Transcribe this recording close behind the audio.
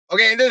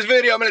Okay, in this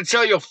video, I'm going to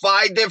tell you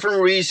 5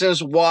 different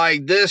reasons why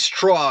this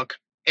truck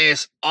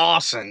is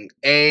awesome.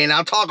 And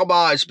I'll talk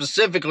about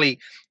specifically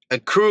a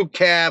crew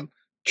cab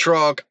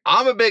truck.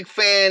 I'm a big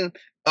fan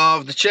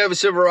of the Chevy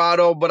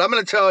Silverado, but I'm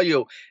going to tell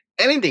you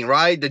anything,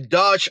 right? The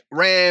Dodge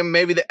Ram,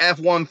 maybe the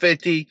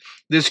F-150.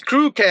 These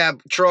crew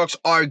cab trucks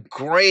are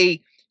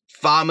great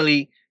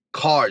family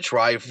cars,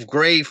 right?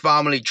 Great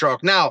family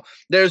truck. Now,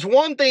 there's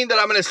one thing that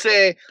I'm going to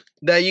say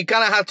that you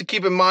kind of have to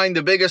keep in mind,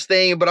 the biggest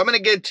thing, but I'm going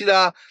to get to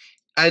that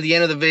at the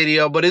end of the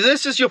video. But if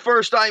this is your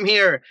first time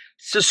here,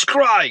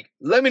 subscribe.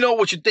 Let me know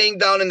what you think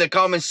down in the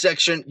comment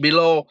section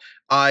below.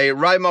 I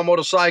ride my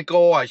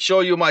motorcycle, I show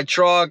you my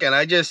truck, and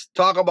I just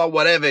talk about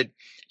whatever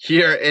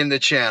here in the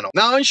channel.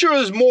 Now, I'm sure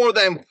there's more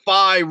than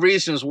 5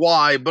 reasons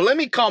why, but let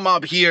me come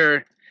up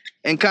here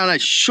and kind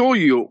of show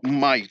you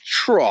my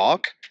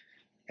truck.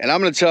 And I'm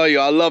going to tell you,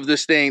 I love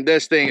this thing.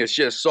 This thing is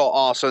just so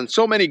awesome.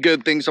 So many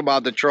good things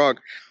about the truck.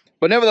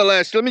 But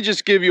nevertheless, let me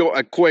just give you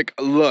a quick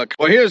look.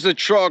 Well, here's the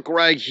truck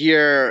right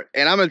here.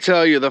 And I'm going to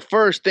tell you, the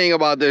first thing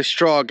about this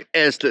truck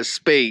is the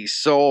space.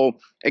 So,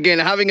 again,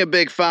 having a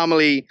big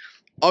family,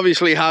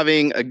 obviously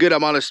having a good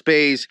amount of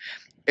space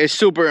is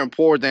super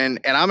important.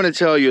 And I'm going to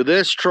tell you,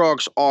 these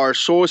trucks are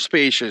so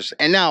spacious.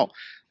 And now,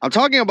 I'm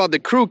talking about the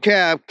crew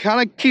cab.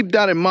 Kind of keep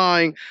that in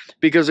mind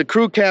because the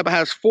crew cab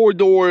has 4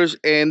 doors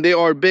and they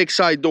are big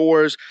side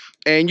doors.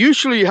 And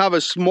usually you have a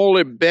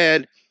smaller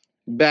bed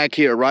back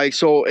here, right?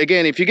 So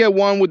again, if you get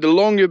one with the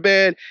longer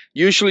bed,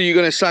 usually you're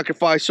going to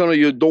sacrifice some of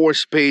your door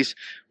space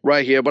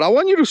right here. But I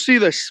want you to see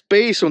the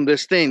space on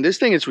this thing. This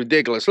thing is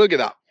ridiculous. Look at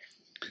that.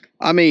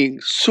 I mean,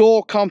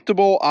 so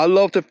comfortable. I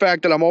love the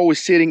fact that I'm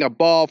always sitting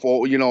above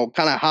or, you know,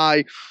 kind of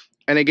high.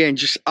 And again,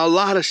 just a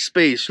lot of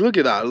space. Look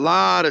at that. A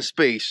lot of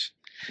space.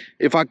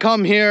 If I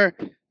come here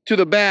to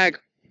the back,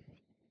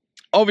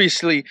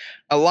 obviously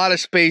a lot of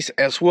space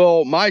as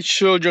well. My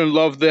children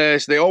love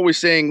this. They always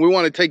saying we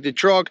want to take the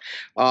truck.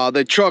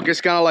 The truck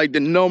is kind of like the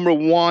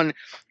 #1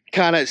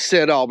 kind of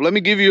setup. Let me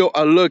give you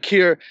a look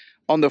here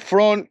on the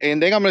front,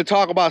 and then I'm going to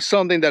talk about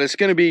something that is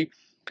going to be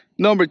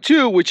number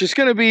 2, which is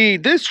going to be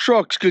this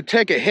truck could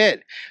take a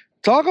hit.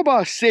 Talk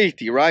about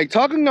safety, right?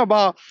 Talking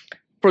about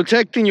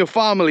protecting your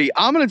family.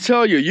 I'm going to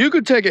tell you, you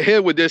could take a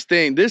hit with this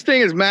thing. This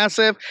thing is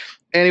massive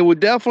and it would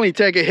definitely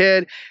take a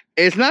hit.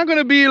 It's not going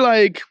to be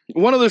like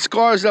one of those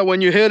cars that when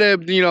you hit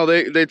it, you know,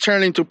 they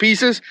turn into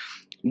pieces.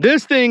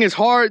 This thing is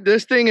hard.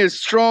 This thing is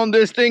strong.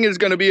 This thing is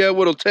going to be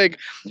able to take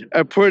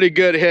a pretty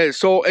good hit.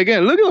 So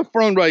again, look at the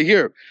front right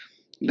here.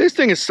 This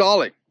thing is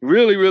solid,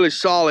 really, really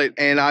solid.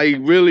 And I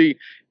really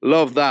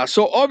love that.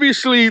 So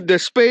obviously the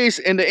space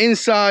and the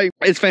inside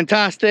is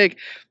fantastic.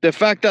 The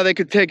fact that they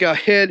could take a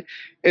hit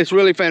is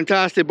really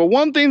fantastic. But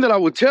one thing that I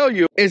would tell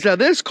you is that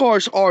these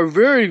cars are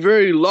very,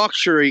 very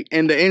luxury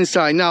in the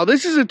inside. Now,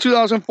 this is a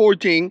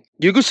 2014.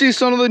 You can see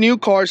some of the new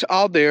cars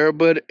out there.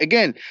 But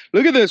again,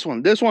 look at this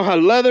one. This one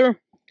has leather,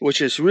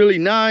 which is really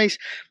nice.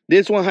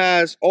 This one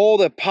has all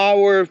the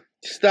power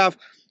stuff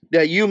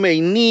that you may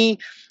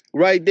need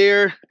right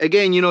there.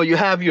 Again, you know, you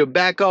have your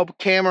backup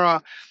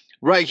camera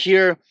right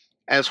here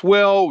as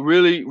well.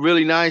 Really,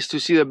 really nice to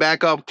see the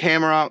backup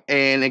camera.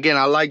 And again,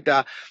 I like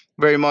that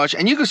very much.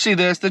 And you can see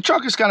this. The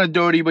truck is kind of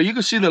dirty, but you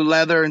can see the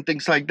leather and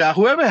things like that.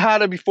 Whoever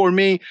had it before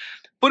me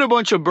put a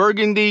bunch of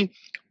burgundy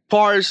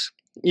parts,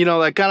 you know,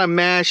 that kind of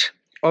match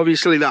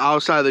obviously the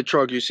outside of the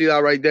truck. You see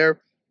that right there?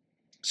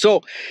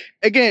 So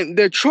again,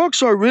 the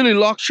trucks are really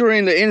luxury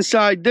in the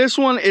inside. This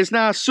one is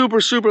not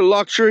super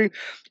luxury,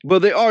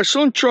 but there are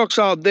some trucks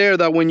out there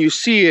that when you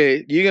see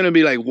it, you're gonna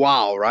be like,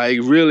 wow, right?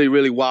 Really,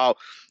 really wow.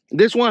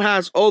 This one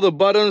has all the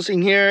buttons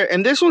in here,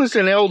 and this one is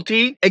an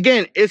LT.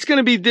 Again, it's going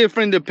to be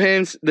different,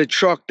 depends the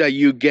truck that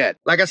you get.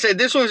 Like I said,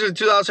 this one is a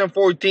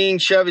 2014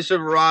 Chevy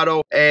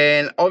Silverado,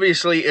 and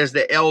obviously is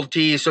the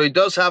LT, so it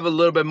does have a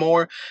little bit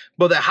more,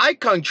 but the High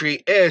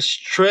Country is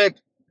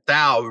tricked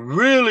out.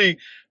 Really,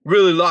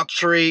 really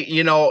luxury.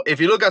 You know,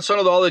 if you look at some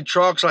of the other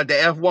trucks, like the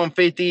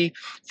F-150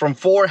 from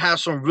Ford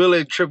has some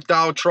really tripped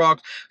out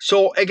trucks.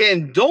 So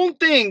again, don't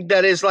think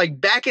that it's like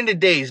back in the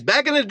days.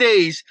 Back in the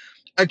days,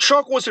 a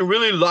truck wasn't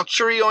really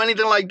luxury or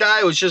anything like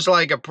that. It was just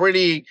like a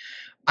pretty,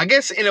 I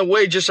guess in a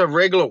way, just a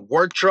regular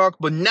work truck.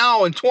 But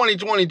now in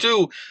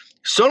 2022,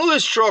 some of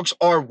these trucks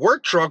are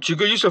work trucks. You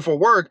could use it for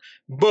work,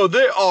 but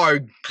they are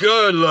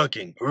good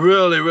looking.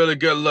 Really, really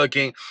good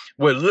looking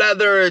with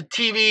leather,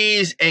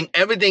 TVs and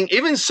everything,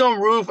 even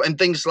sunroof and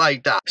things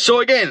like that.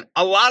 So again,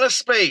 a lot of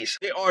space.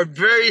 They are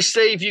very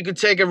safe. You can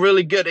take a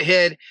really good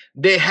hit.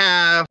 They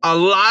have a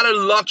lot of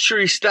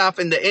luxury stuff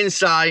in the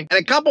inside.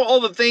 And a couple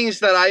other things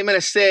that I'm going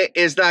to say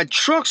is that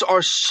trucks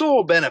are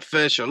so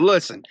beneficial.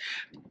 Listen,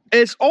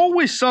 it's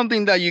always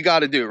something that you got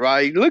to do,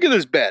 right? Look at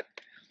this bed.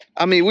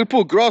 I mean, we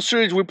put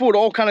groceries, we put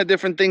all kind of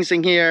different things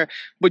in here.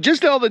 But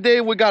just the other day,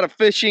 we got a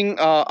fishing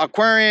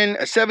aquarium,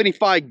 a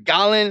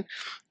 75-gallon.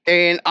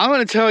 And I'm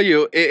going to tell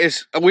you,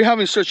 we're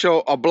having such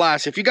a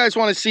blast. If you guys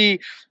want to see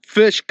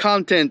fish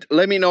content,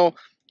 let me know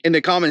in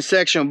the comment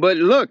section. But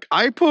look,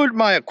 I put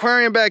my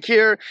aquarium back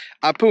here,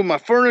 I put my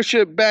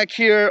furniture back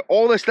here,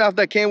 all the stuff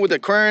that came with the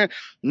aquarium,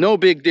 no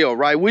big deal,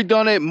 right? We've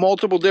done it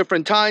multiple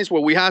different times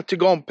where we have to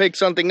go and pick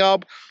something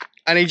up,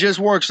 and it just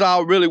works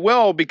out really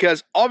well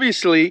because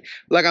obviously,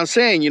 like I'm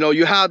saying, you know,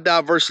 you have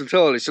that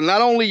versatility. So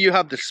not only you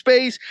have the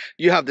space,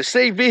 you have the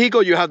safe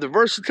vehicle, you have the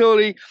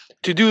versatility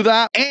to do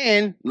that.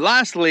 And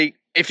lastly,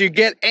 if you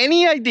get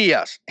any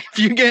ideas,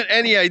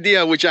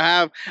 which I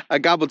have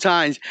a couple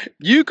times,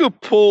 you could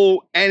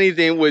pull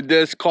anything with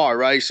this car,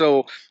 right?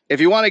 So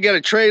if you want to get a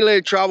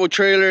trailer, travel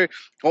trailer,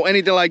 or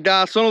anything like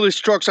that, some of these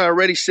trucks are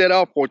already set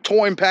up for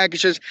towing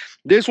packages.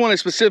 This one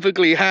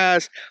specifically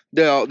has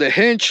the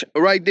hinge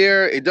right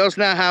there. It does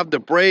not have the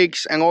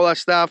brakes and all that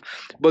stuff,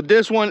 but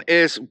this one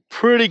is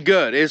pretty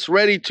good. It's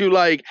ready to,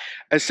 like,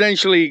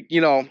 essentially, you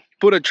know,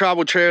 put a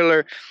travel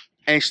trailer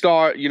and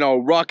start, you know,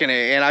 rocking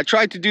it. And I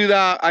tried to do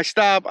that. I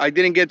stopped. I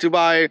didn't get to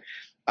buy it.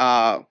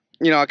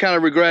 You know, I kind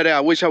of regret it. I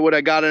wish I would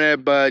have gotten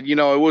it, but, you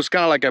know, it was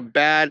kind of like a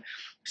bad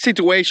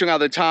situation at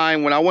the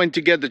time when I went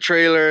to get the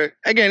trailer.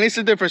 Again, it's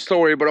a different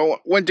story, but I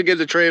went to get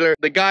the trailer.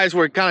 The guys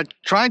were kind of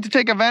trying to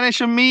take advantage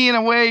of me in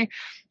a way,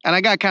 and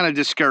I got kind of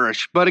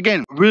discouraged. But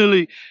again,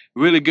 really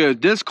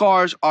good. These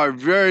cars are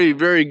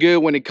very good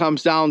when it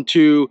comes down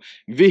to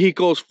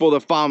vehicles for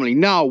the family.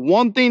 Now,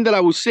 one thing that I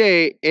would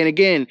say, and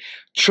again,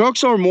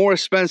 trucks are more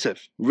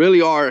expensive,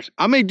 really are.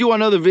 I may do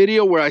another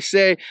video where I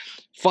say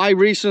 5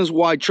 reasons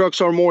why trucks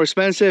are more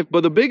expensive,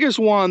 but the biggest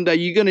one that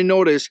you're gonna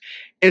notice,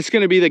 it's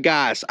gonna be the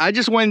gas. I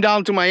just went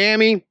down to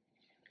Miami,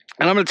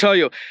 and I'm gonna tell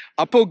you,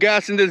 I put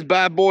gas in this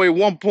bad boy. At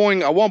one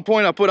point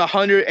I put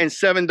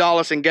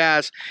 $107 in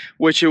gas,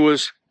 which it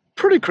was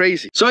pretty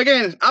crazy. So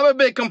again, I'm a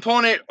big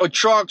component of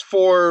trucks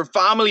for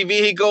family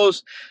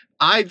vehicles.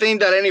 I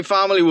think that any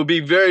family will be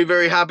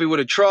very happy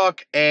with a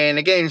truck. And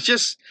again, it's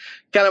just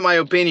kind of my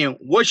opinion.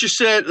 What you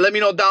said, let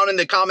me know down in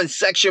the comment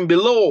section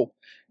below.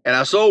 And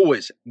as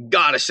always,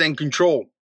 gotta send control.